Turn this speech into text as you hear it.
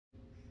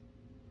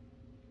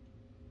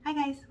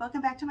Hi guys,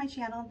 welcome back to my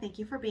channel and thank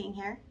you for being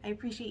here. I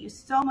appreciate you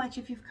so much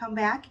if you've come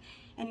back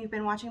and you've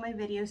been watching my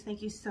videos.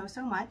 Thank you so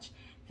much.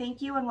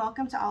 Thank you and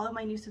welcome to all of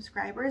my new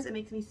subscribers. It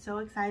makes me so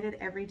excited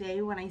every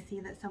day when I see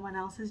that someone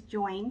else has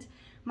joined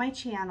my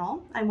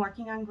channel. I'm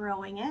working on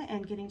growing it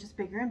and getting just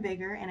bigger and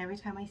bigger, and every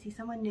time I see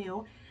someone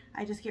new,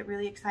 I just get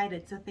really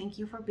excited. So thank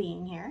you for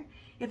being here.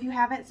 If you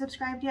haven't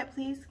subscribed yet,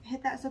 please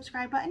hit that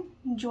subscribe button,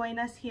 join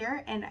us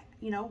here, and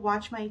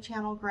watch my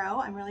channel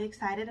grow. I'm really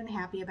excited and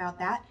happy about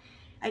that.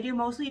 I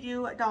mostly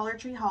do Dollar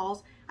Tree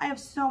hauls. I have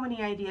so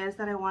many ideas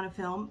that I want to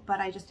film,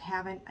 but I just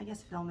haven't. I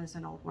guess film is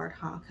an old word,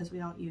 huh? Because we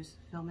don't use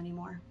film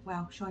anymore.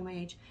 Wow, showing my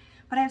age.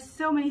 But I have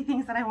so many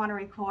things that I want to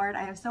record.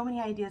 I have so many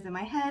ideas in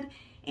my head,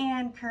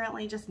 and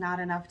currently just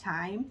not enough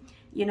time.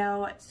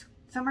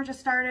 Summer just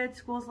started,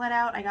 school's let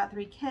out, I got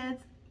 3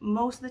 kids.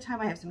 Most of the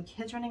time I have some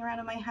kids running around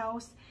in my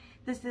house.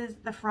 This is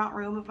the front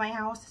room of my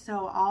house,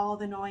 so all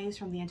the noise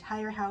from the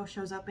entire house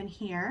shows up in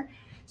here.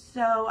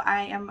 So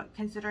I am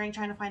considering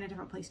trying to find a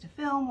different place to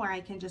film where I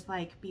can just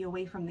be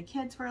away from the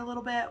kids for a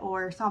little bit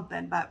or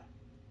something. But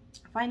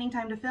finding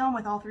time to film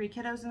with all 3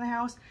 kiddos in the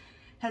house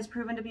has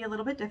proven to be a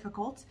little bit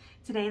difficult.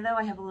 Today though,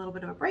 I have a little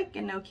bit of a break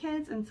and no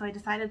kids, and so I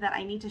decided that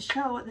I need to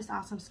show this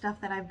awesome stuff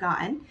that I've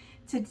gotten.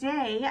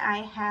 Today I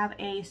have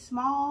a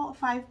small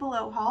Five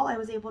Below haul. I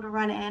was able to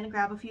run in,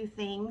 grab a few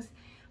things,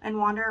 and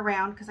wander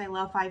around because I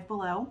love Five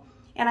Below.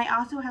 And I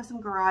also have some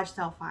garage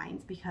sale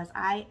finds because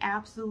I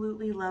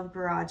absolutely love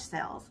garage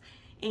sales.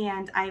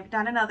 And I've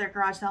done another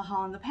garage sale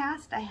haul in the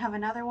past. I have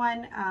another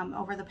one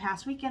over the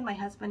past weekend. My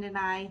husband and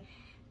I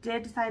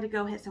did decide to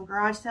go hit some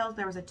garage sales.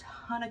 There was a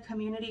ton of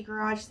community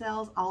garage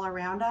sales all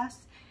around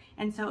us.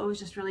 And so it was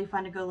just really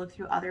fun to go look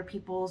through other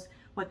people's,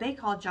 what they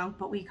call junk,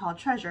 but we call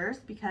treasures,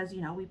 because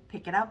we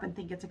pick it up and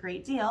think it's a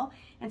great deal.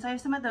 And so I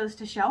have some of those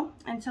to show.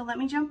 And so let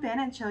me jump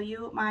in and show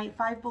you my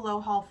Five Below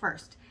haul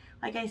first.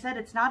 Like I said,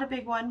 it's not a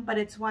big one, but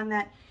it's one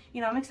that,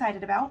 I'm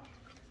excited about.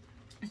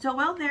 So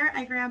while there,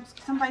 I grabbed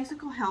some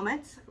bicycle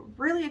helmets.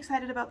 Really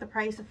excited about the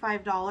price of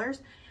 $5.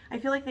 I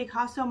feel like they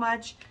cost so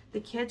much.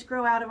 The kids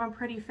grow out of them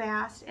pretty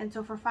fast. And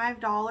so for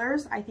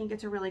 $5, I think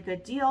it's a really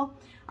good deal.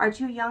 Our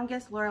 2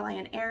 youngest, Lorelai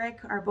and Eric,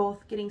 are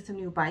both getting some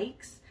new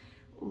bikes.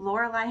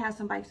 Lorelai has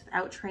some bikes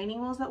without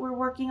training wheels that we're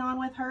working on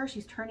with her.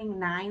 She's turning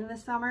 9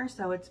 this summer,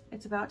 so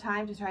it's about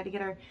time to try to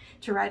get her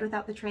to ride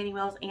without the training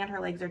wheels, and her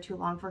legs are too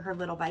long for her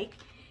little bike.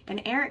 And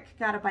Eric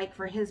got a bike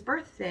for his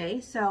birthday,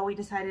 so we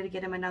decided to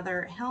get him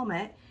another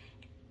helmet.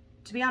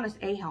 To be honest,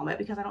 a helmet,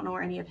 because I don't know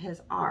where any of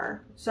his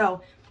are.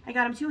 So I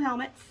got him 2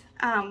 helmets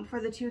for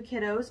the 2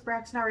 kiddos.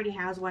 Braxton already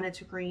has one. It's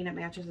green. It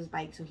matches his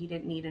bike, so he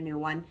didn't need a new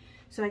one.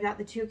 So I got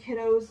the 2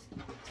 kiddos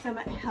some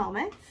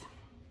helmets.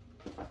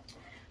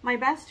 My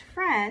best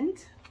friend,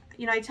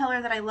 I tell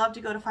her that I love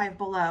to go to Five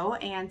Below,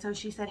 and so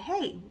she said,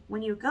 hey,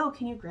 when you go,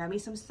 can you grab me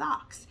some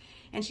socks?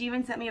 And she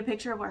even sent me a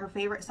picture of what her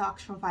favorite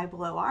socks from Five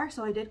Below are,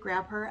 so I did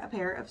grab her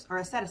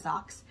a set of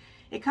socks.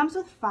 It comes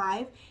with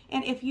 5,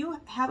 and if you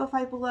have a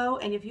Five Below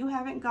and if you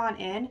haven't gone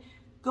in,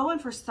 go in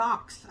for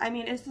socks. I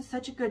mean, it's just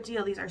such a good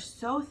deal. These are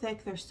so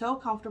thick, they're so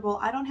comfortable.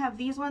 I don't have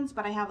these ones,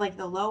 but I have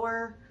the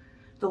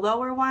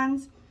lower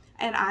ones.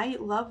 And I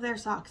love their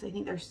socks. I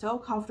think they're so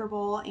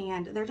comfortable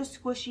and they're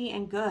just squishy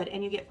and good.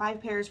 And you get 5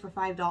 pairs for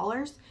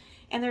 $5.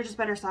 And they're just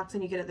better socks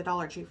than you get at the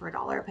Dollar Tree for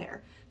 $1 a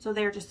pair. So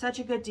they're just such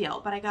a good deal.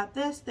 But I got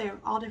this. They're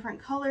all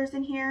different colors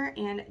in here.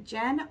 And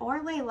Jen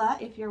or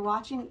Layla, if you're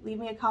watching, leave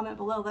me a comment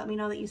below. Let me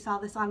know that you saw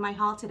this on my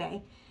haul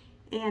today.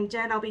 And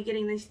Jen, I'll be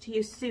getting these to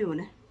you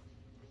soon.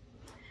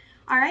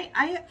 All right,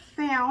 I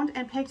found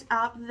and picked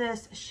up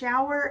this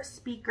shower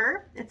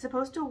speaker. It's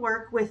supposed to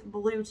work with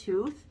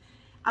Bluetooth.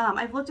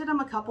 I've looked at them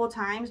a couple of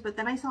times, but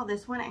then I saw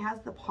this one. It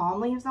has the palm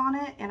leaves on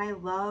it, and I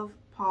love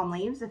palm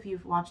leaves if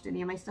you've watched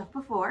any of my stuff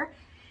before.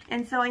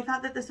 And so I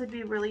thought that this would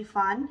be really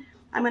fun.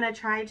 I'm going to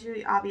try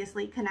to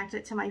obviously connect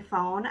it to my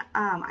phone.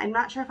 I'm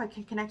not sure if I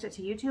can connect it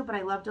to YouTube, but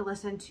I love to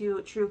listen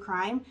to true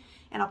crime,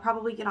 and I'll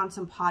probably get on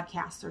some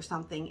podcasts or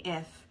something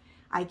if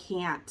I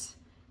can't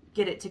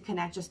get it to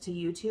connect just to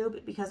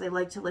YouTube, because I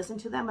like to listen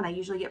to them, and I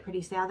usually get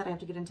pretty sad that I have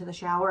to get into the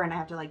shower and I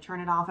have to turn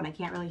it off and I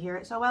can't really hear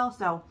it so well.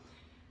 So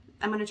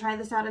I'm going to try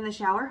this out in the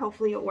shower.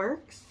 Hopefully it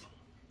works.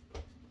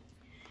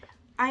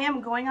 I am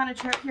going on a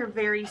trip here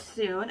very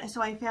soon,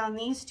 so I found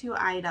these 2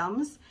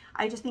 items.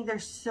 I just think they're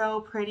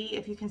so pretty.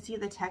 If you can see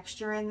the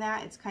texture in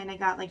that, it's kind of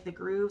got the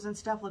grooves and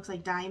stuff, looks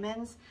like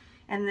diamonds.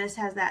 And this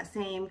has that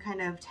same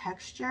kind of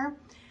texture.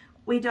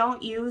 We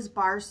don't use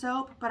bar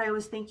soap, but I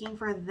was thinking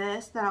for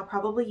this that I'll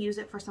probably use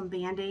it for some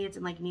Band-Aids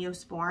and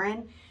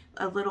Neosporin,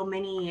 a little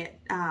mini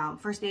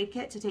first aid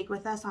kit to take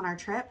with us on our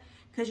trip,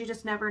 because you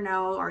just never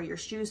know, or your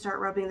shoes start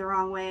rubbing the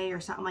wrong way or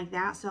something like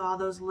that. So all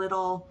those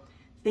little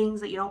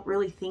things that you don't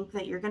really think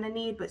that you're going to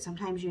need, but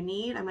sometimes you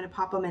need, I'm going to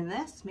pop them in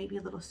this, maybe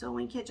a little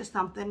sewing kit, just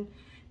something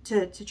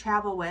to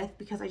travel with,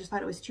 because I just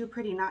thought it was too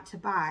pretty not to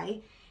buy.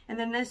 And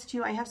then this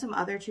too, I have some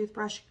other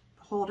toothbrush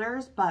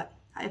holders, but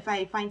if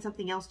I find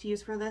something else to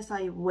use for this,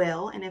 I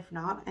will. And if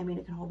not,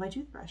 it can hold my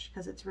toothbrush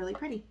because it's really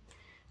pretty.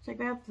 So I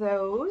grabbed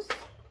those.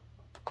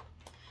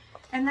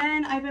 And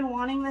then I've been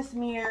wanting this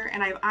mirror,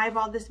 and I've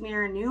eyeballed this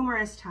mirror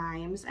numerous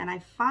times, and I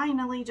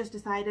finally just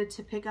decided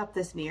to pick up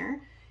this mirror.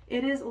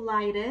 It is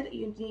lighted.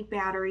 You need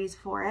batteries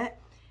for it.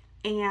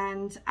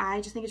 And I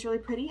just think it's really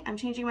pretty. I'm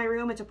changing my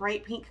room. It's a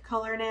bright pink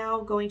color now,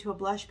 going to a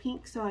blush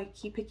pink. So I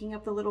keep picking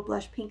up the little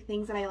blush pink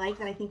things that I like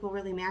that I think will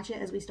really match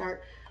it as we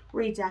start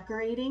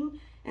redecorating.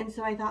 And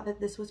so I thought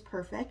that this was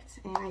perfect,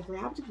 and I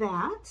grabbed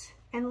that.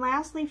 And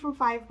lastly, from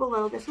Five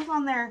Below, this was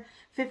on their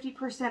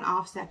 50%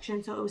 off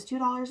section, so it was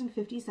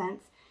 $2.50.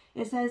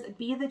 It says,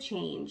 Be the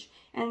Change.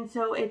 And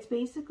so it's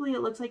basically,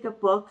 it looks like a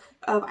book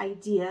of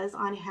ideas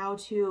on how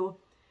to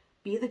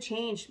be the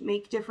change,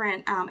 make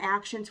different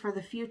actions for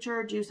the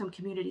future, do some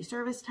community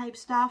service type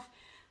stuff.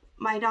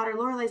 My daughter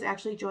Lorelai is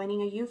actually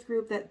joining a youth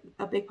group that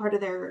a big part of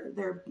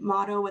their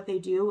motto, what they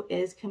do,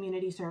 is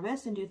community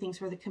service and do things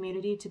for the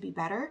community to be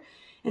better.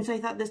 And so I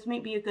thought this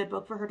might be a good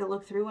book for her to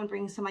look through and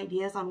bring some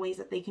ideas on ways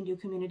that they can do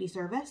community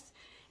service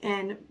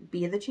and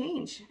be the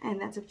change. And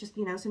that's just,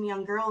 you know, some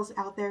young girls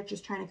out there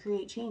just trying to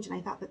create change. And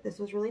I thought that this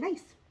was really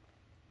nice.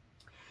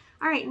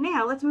 All right,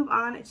 now let's move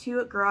on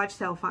to garage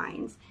sale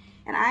finds.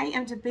 And I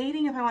am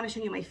debating if I want to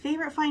show you my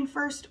favorite find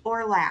first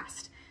or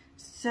last.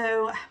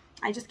 So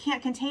I just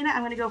can't contain it.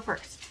 I'm going to go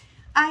first.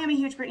 I am a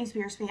huge Britney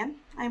Spears fan.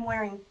 I'm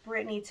wearing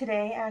Britney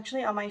today,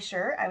 actually, on my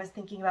shirt. I was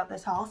thinking about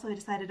this haul, so I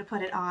decided to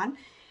put it on.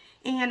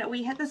 And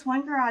we hit this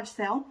one garage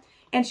sale,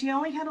 and she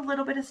only had a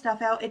little bit of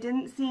stuff out. It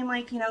didn't seem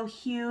like, you know,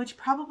 huge.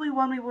 Probably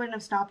one we wouldn't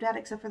have stopped at,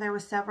 except for there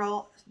was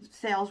several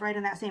sales right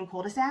in that same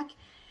cul-de-sac.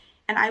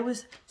 And I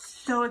was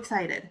so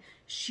excited.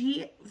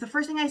 The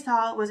first thing I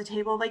saw was a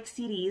table of like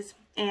CDs,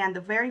 and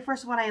the very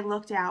first one I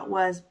looked at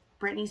was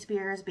Britney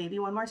Spears' Baby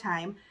One More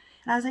Time.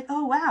 And I was like,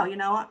 oh wow, you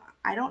know,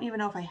 I don't even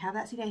know if I have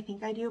that CD. I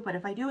think I do, but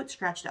if I do, it's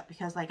scratched up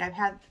because like I've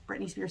had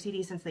Britney Spears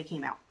CDs since they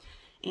came out.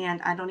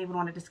 And I don't even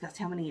want to discuss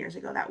how many years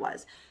ago that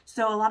was.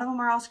 So a lot of them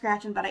are all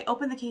scratching, but I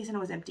opened the case and it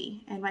was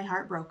empty and my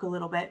heart broke a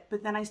little bit.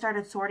 But then I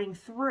started sorting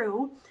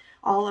through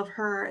all of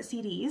her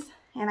CDs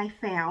and I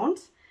found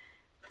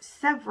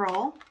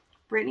several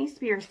Britney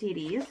Spears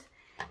CDs.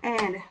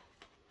 And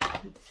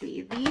let's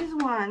see, these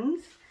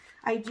ones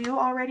I do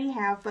already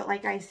have, but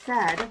like I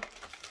said,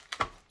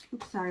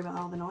 oops, sorry about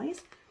all the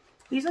noise.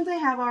 These ones I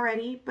have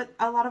already, but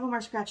a lot of them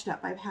are scratched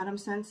up. I've had them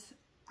since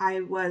I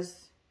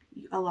was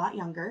a lot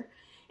younger.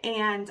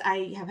 And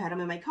I have had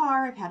them in my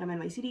car. I've had them in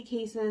my CD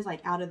cases,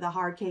 like out of the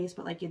hard case,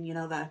 but like in, you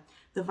know,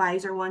 the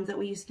visor ones that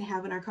we used to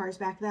have in our cars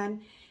back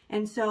then.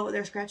 And so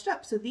they're scratched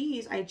up. So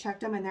these, I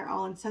checked them and they're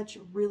all in such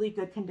really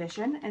good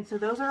condition. And so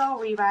those are all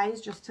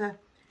revised just to,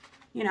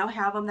 you know,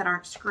 have them that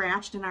aren't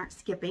scratched and aren't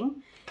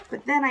skipping.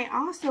 But then I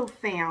also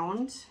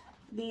found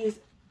these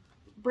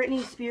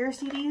Britney Spears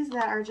CDs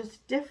that are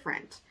just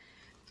different.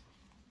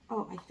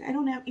 Oh, I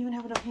don't even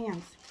have enough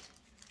hands.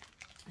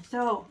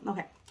 So,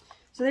 okay.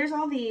 So there's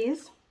all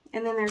these.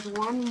 And then there's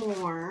one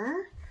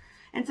more,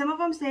 and some of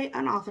them say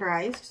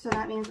unauthorized, so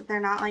that means that they're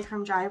not like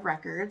from Jive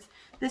Records.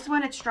 This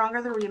one, it's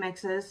Stronger the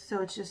Remixes,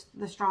 so it's just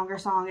the Stronger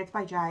song. It's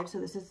by Jive, so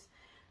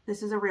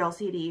this is a real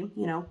CD,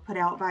 you know, put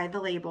out by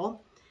the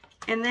label.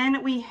 And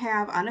then we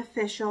have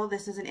Unofficial.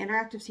 This is an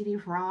interactive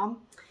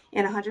CD-ROM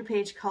and a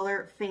 100-page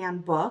color fan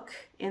book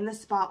in the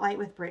spotlight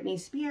with Britney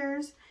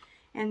Spears.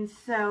 And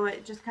so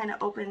it just kind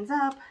of opens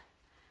up.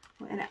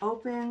 And it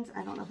opens.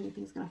 I don't know if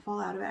anything's going to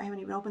fall out of it. I haven't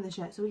even opened this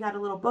yet. So we got a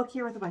little book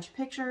here with a bunch of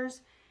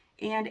pictures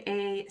and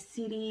a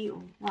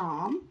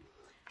CD-ROM.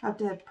 I'll have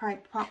to probably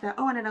pop that.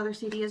 Oh, and another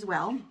CD as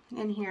well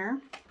in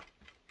here.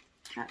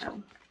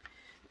 Uh-oh.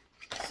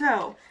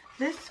 So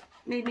this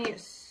made me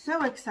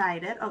so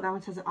excited. Oh, that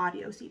one says an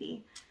audio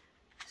CD.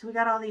 So we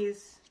got all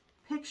these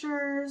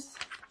pictures.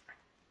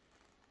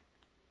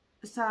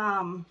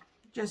 Some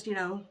just, you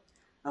know,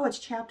 oh, it's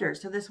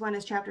chapters. So this one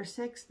is chapter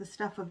 6, The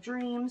Stuff of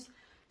Dreams.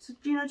 So,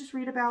 you know, just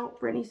read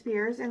about Britney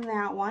Spears in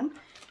that one.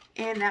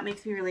 And that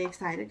makes me really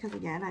excited because,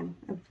 again, I'm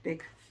a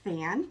big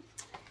fan.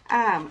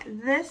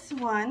 This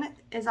one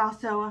is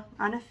also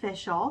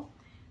Unofficial.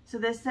 So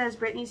this says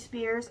Britney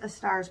Spears, A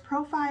Star's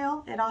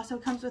Profile. It also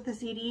comes with a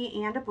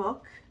CD and a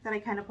book that I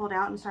kind of pulled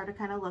out and started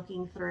kind of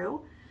looking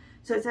through.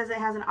 So it says it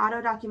has an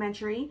auto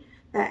documentary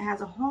that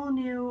has a whole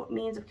new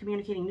means of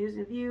communicating news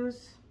and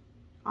views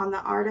on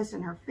the artist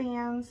and her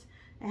fans.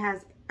 It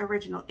has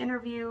original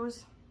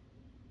interviews.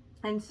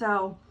 And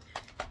so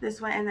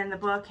this one, and then the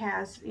book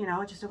has, you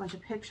know, just a bunch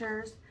of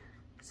pictures.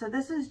 So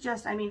this is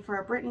just, I mean, for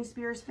a Britney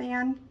Spears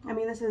fan, I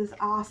mean, this is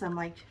awesome,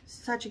 like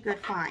such a good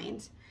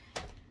find.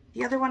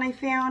 The other one I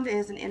found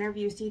is an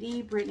interview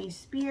CD, Britney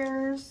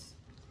Spears.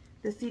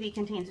 The CD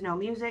contains no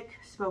music,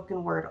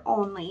 spoken word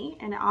only,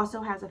 and it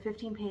also has a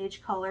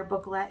 15-page color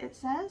booklet, it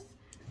says.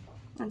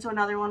 And so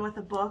another one with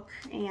a book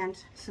and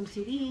some a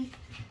CD,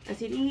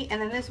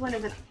 and then this one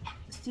is a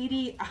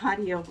CD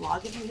audio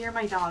vlog. If you hear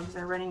my dogs,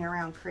 they're running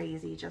around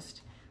crazy,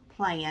 just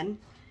playing.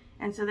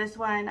 And so this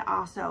one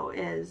also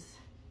is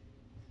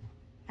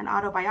an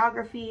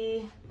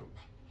autobiography,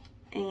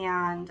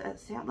 and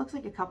it looks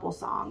like a couple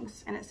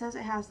songs, and it says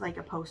it has like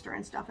a poster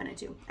and stuff in it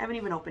too. I haven't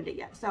even opened it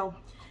yet. So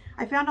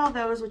I found all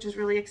those, which is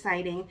really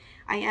exciting.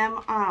 I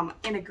am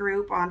in a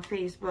group on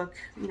Facebook,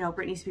 you know,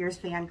 Britney Spears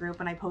fan group,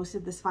 and I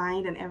posted this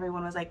find and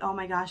everyone was like, oh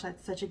my gosh,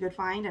 that's such a good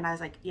find. And I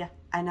was like, yeah,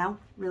 I know,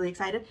 really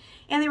excited.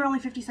 And they were only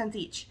 50 cents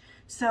each.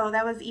 So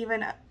that was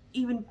even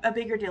a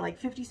bigger deal, like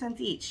 50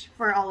 cents each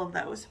for all of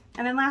those.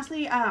 And then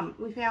lastly, I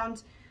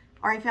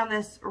found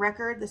this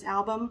record, this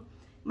album.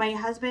 My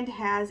husband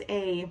has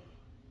a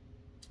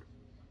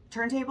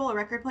turntable, a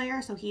record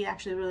player, so he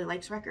actually really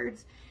likes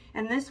records.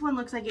 And this one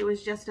looks like it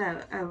was just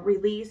a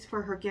release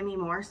for her Gimme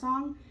More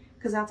song,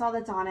 because that's all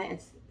that's on it.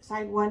 It's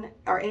side 1,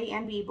 or A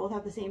and B both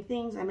have the same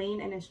things, a main,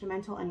 an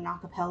instrumental, and an a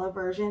cappella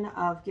version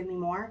of Gimme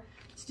More.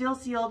 Still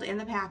sealed in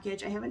the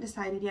package. I haven't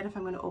decided yet if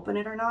I'm going to open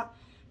it or not,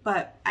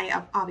 but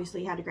I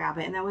obviously had to grab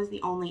it. And that was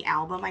the only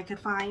album I could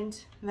find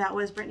that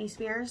was Britney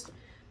Spears.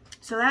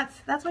 So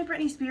that's my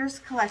Britney Spears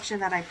collection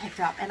that I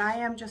picked up, and I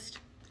am just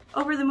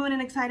over the moon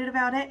and excited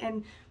about it.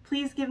 And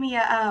please give me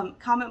a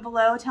comment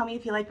below. Tell me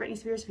if you like Britney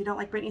Spears. If you don't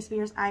like Britney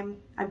Spears, I'm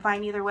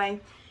fine either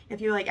way.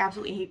 If you like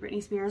absolutely hate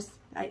Britney Spears,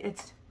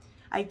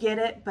 I get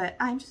it, but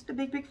I'm just a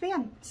big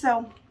fan.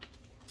 So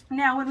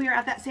now when we were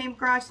at that same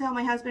garage sale,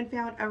 my husband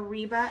found a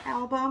Reba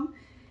album.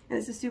 And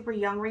this is super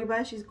young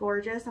Reba. She's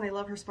gorgeous and I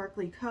love her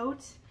sparkly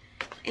coat.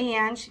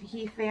 And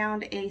he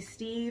found a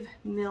Steve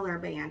Miller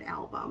Band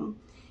album.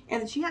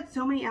 And she had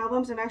so many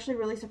albums, I'm actually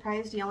really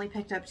surprised he only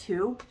picked up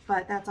 2,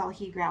 but that's all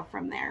he grabbed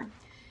from there.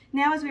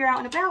 Now as we were out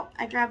and about,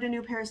 I grabbed a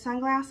new pair of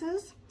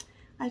sunglasses.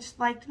 I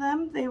just liked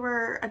them. They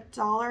were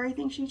 $1, I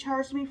think she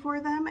charged me for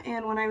them.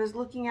 And when I was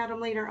looking at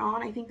them later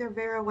on, I think they're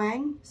Vera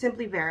Wang.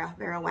 Simply Vera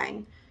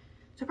Wang.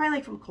 So probably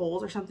like from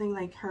Kohl's or something,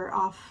 like her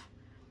off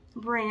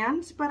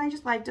brand, but I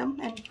just liked them.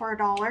 And for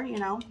 $1, you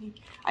know,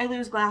 I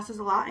lose glasses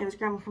a lot. I always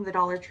grab them from the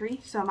Dollar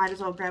Tree, so I might as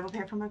well grab a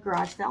pair from a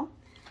garage sale.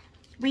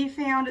 We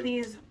found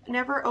these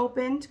never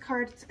opened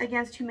Cards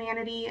Against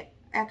Humanity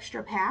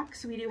extra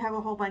packs. We do have a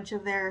whole bunch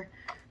of their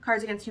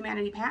Cards Against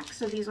Humanity packs,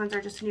 so these ones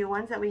are just new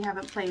ones that we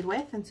haven't played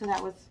with, and so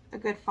that was a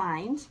good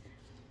find.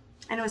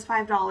 And it was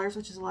 $5,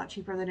 which is a lot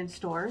cheaper than in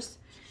stores.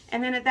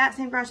 And then at that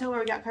same garage sale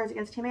where we got Cards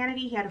Against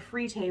Humanity, he had a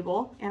free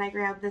table, and I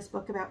grabbed this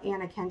book about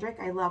Anna Kendrick.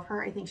 I love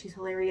her. I think she's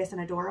hilarious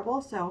and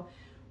adorable, so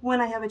when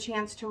I have a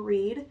chance to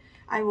read,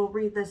 I will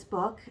read this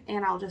book,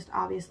 and I'll just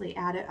obviously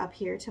add it up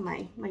here to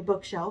my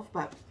bookshelf,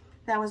 but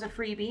that was a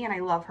freebie, and I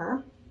love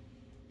her.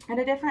 At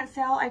a different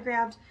sale, I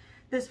grabbed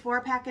this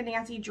 4-pack of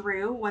Nancy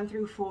Drew, 1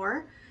 through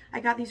 4. I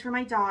got these for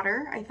my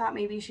daughter. I thought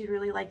maybe she'd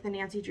really like the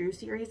Nancy Drew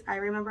series. I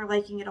remember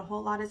liking it a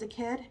whole lot as a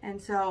kid,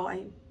 and so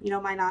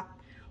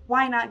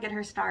why not get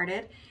her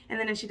started? And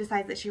then if she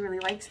decides that she really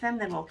likes them,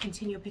 then we'll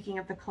continue picking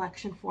up the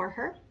collection for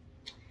her.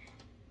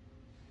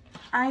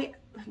 I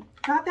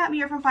got that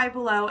mirror from Five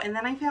Below, and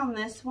then I found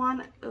this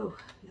one. Ooh,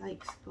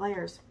 yikes,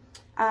 glares.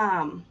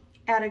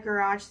 At a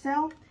garage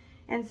sale.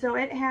 And so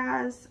it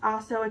has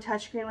also a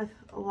touchscreen with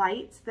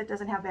lights that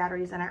doesn't have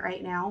batteries in it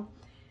right now.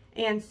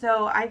 And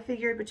so I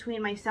figured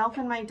between myself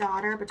and my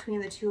daughter,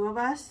 between the two of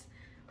us,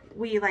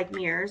 we like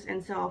mirrors.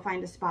 And so I'll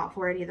find a spot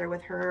for it either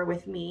with her or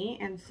with me.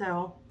 And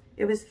so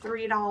it was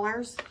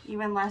 $3,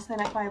 even less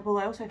than at Five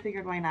Below. So I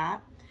figured why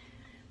not.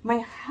 My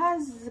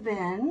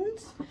husband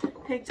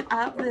picked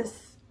up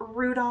this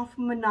Rudolph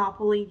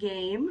Monopoly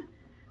game.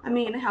 I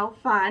mean, how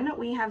fun.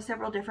 We have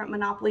several different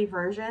Monopoly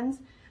versions.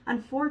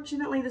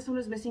 Unfortunately, this one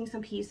was missing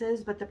some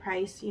pieces, but the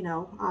price, you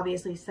know,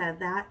 obviously said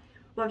that.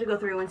 We'll have to go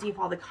through and see if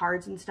all the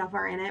cards and stuff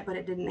are in it, but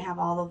it didn't have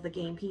all of the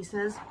game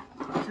pieces.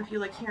 So if you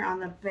look here on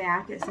the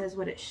back, it says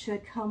what it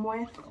should come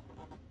with.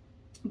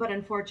 But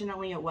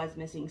unfortunately, it was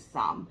missing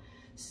some.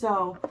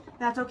 So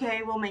that's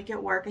okay. We'll make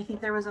it work. I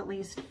think there was at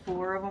least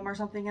 4 of them or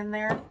something in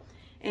there.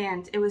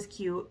 And it was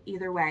cute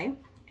either way.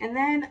 And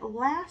then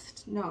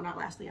not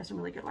lastly, I have some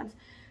really good ones.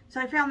 So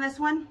I found this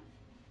one.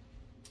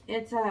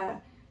 It's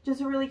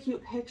just a really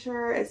cute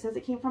picture. It says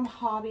it came from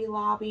Hobby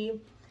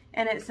Lobby,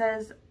 and it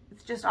says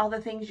it's just all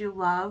the things you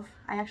love.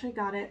 I actually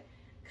got it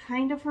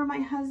kind of for my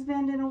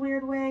husband in a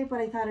weird way, but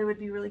I thought it would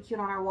be really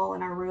cute on our wall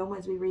in our room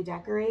as we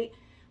redecorate.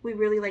 We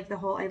really like the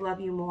whole I love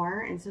you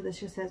more, and so this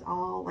just says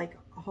all, like,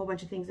 a whole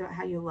bunch of things about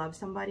how you love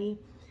somebody,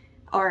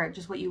 or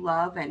just what you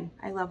love. And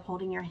I love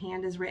holding your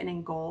hand is written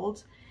in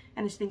gold,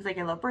 and it's things like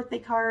I love birthday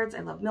cards,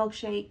 I love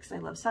milkshakes, I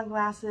love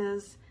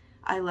sunglasses,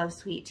 I love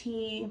sweet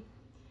tea,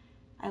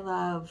 I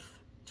love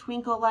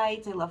twinkle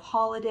lights, I love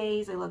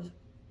holidays, I love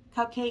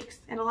cupcakes,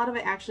 and a lot of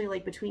it actually,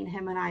 like, between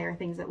him and I are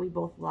things that we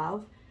both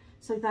love.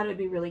 So I thought it would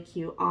be really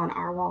cute on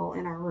our wall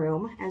in our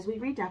room as we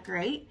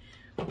redecorate.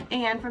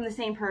 And from the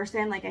same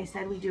person, like I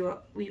said,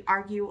 we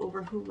argue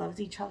over who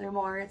loves each other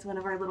more. It's one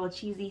of our little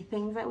cheesy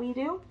things that we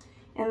do.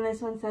 And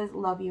this one says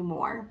love you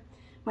more.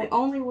 My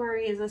only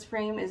worry is this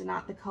frame is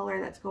not the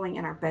color that's going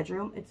in our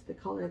bedroom. It's the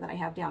color that I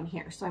have down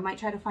here. So I might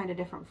try to find a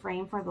different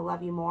frame for the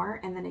love you more,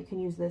 and then I can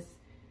use this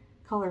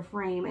color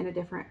frame in a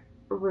different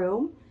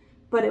room.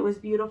 But it was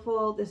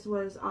beautiful. This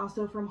was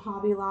also from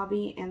Hobby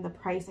Lobby, and the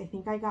price, I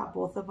think I got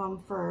both of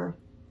them for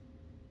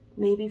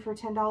maybe for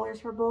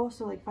 $10 for both,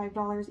 so like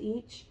 $5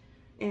 each.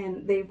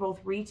 and they both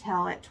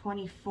retail at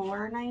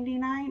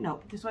 $24.99. No,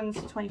 this one's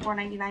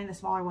 $24.99. The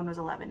smaller one was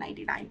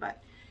 $11.99,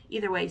 but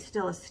either way,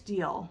 still a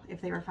steal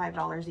if they were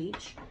 $5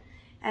 each.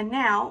 And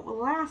now,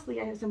 lastly,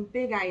 I have some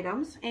big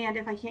items, and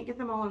if I can't get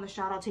them all in the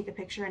shot, I'll take a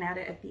picture and add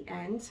it at the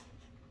end.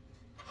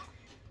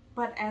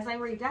 But as I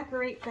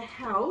redecorate the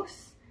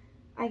house,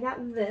 I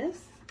got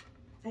this.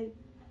 I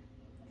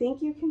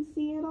think you can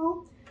see it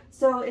all.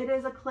 So it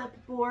is a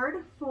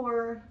clipboard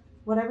for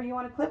whatever you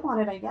want to clip on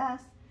it, I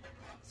guess.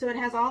 So it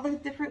has all the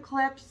different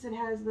clips. It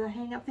has the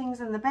hang up things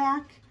in the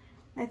back.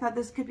 I thought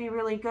this could be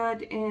really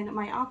good in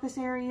my office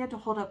area to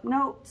hold up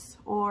notes,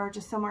 or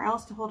just somewhere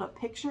else to hold up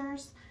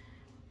pictures.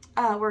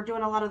 We're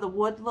doing a lot of the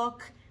wood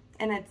look,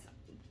 and it's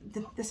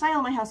the style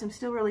of my house. I'm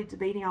still really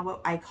debating on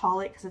what I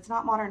call it, because it's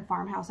not modern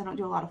farmhouse. I don't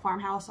do a lot of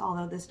farmhouse,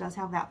 although this does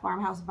have that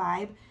farmhouse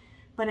vibe,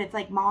 but it's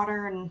like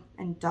modern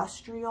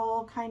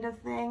industrial kind of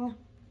thing.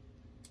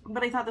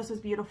 But I thought this was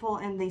beautiful,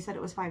 and they said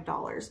it was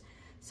 $5.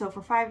 So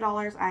for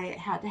 $5, I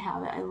had to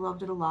have it. I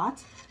loved it a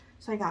lot.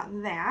 So I got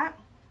that.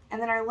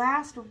 And then our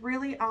last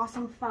really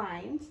awesome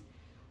find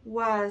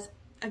was,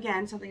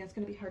 again, something that's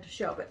going to be hard to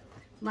show, but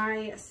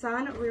my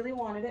son really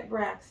wanted it,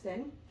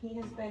 Braxton. He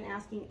has been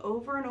asking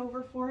over and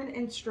over for an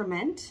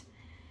instrument,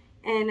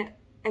 and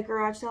a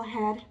garage sale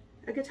had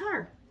a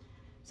guitar.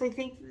 So I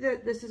think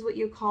that this is what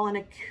you call an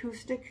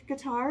acoustic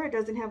guitar. It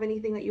doesn't have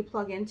anything that you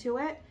plug into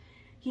it.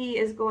 He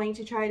is going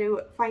to try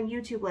to find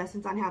YouTube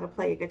lessons on how to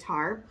play a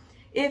guitar.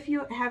 If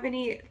you have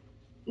any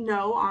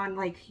on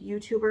like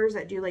YouTubers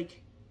that do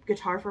like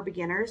guitar for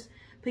beginners,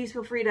 please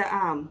feel free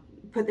to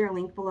put their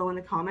link below in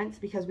the comments,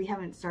 because we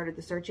haven't started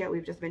the search yet.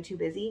 We've just been too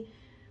busy.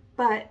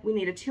 But we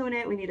need to tune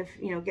it. We need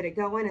to, get it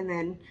going, and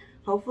then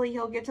hopefully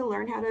he'll get to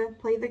learn how to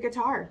play the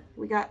guitar.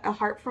 We got a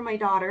harp from my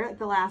daughter at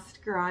the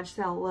last garage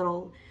sale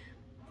little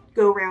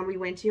go round we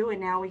went to, and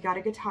now we got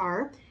a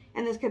guitar.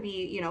 And this could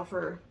be,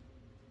 for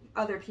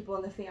other people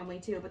in the family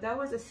too. But that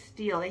was a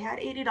steal. They had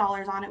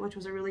 $80 on it, which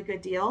was a really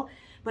good deal.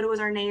 But it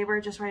was our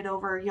neighbor just right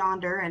over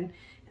yonder, and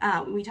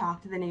we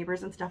talked to the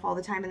neighbors and stuff all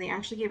the time, and they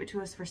actually gave it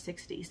to us for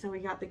 $60. So we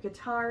got the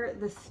guitar,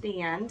 the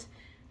stand,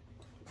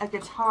 a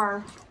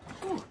guitar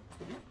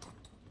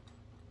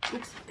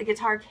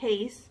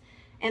case,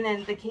 and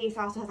then the case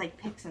also has like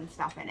picks and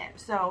stuff in it.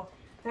 So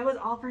that was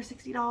all for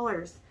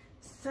 $60.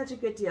 Such a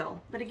good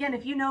deal. But again,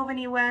 if you know of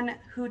anyone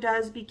who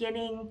does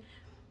beginning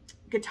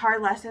guitar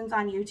lessons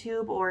on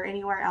YouTube or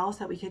anywhere else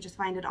that we could just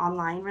find it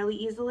online really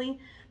easily,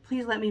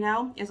 please let me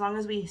know. As long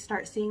as we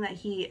start seeing that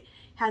he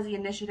has the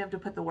initiative to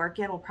put the work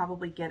in, we'll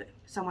probably get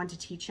someone to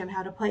teach him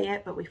how to play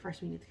it. But we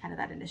need kind of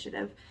that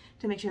initiative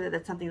to make sure that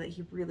that's something that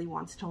he really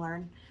wants to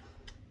learn.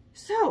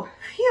 So,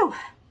 phew.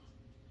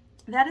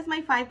 That is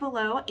my Five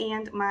Below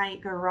and my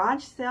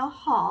garage sale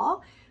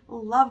haul.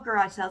 Love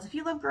garage sales. If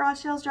you love garage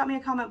sales, drop me a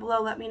comment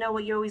below. Let me know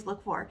what you always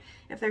look for.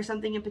 If there's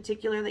something in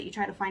particular that you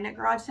try to find at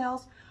garage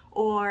sales,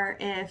 or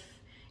if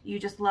you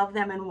just love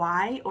them and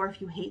why, or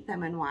if you hate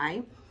them and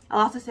why.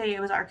 I'll also say it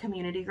was our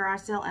community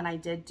garage sale, and I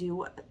did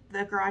do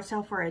the garage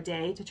sale for a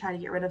day to try to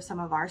get rid of some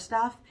of our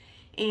stuff.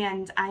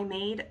 And I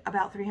made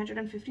about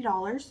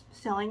 $350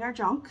 selling our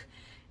junk.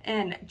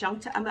 And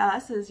junk to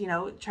us is,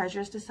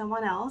 treasures to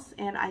someone else.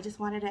 And I just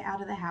wanted it out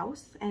of the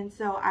house. And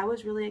so I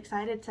was really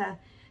excited to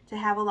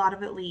have a lot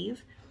of it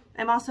leave.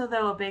 I'm also,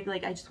 though, a big,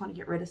 I just want to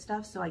get rid of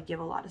stuff, so I give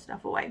a lot of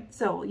stuff away.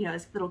 So,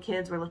 as little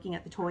kids were looking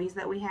at the toys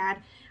that we had,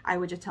 I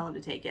would just tell them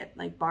to take it.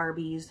 Like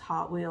Barbies,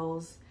 Hot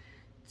Wheels,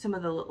 some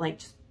of the,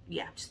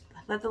 just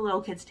let the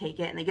little kids take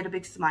it, and they get a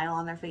big smile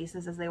on their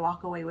faces as they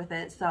walk away with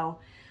it. So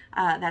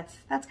that's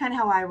kind of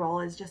how I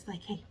roll, is just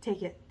like, hey,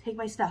 take it. Take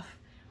my stuff.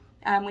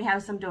 We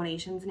have some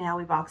donations now.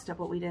 We boxed up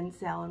what we didn't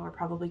sell, and we're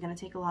probably going to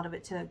take a lot of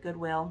it to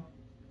Goodwill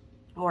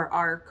or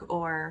ARC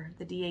or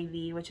the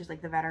DAV, which is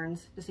like the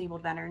veterans,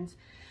 disabled veterans.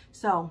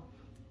 So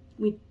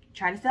we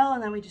try to sell,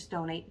 and then we just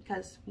donate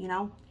because,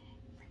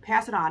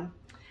 pass it on.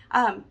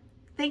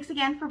 Thanks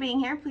again for being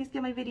here. Please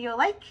give my video a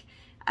like.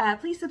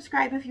 Please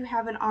subscribe if you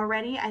haven't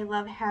already. I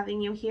love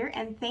having you here,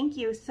 and thank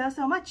you so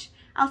much.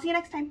 I'll see you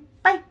next time.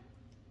 Bye.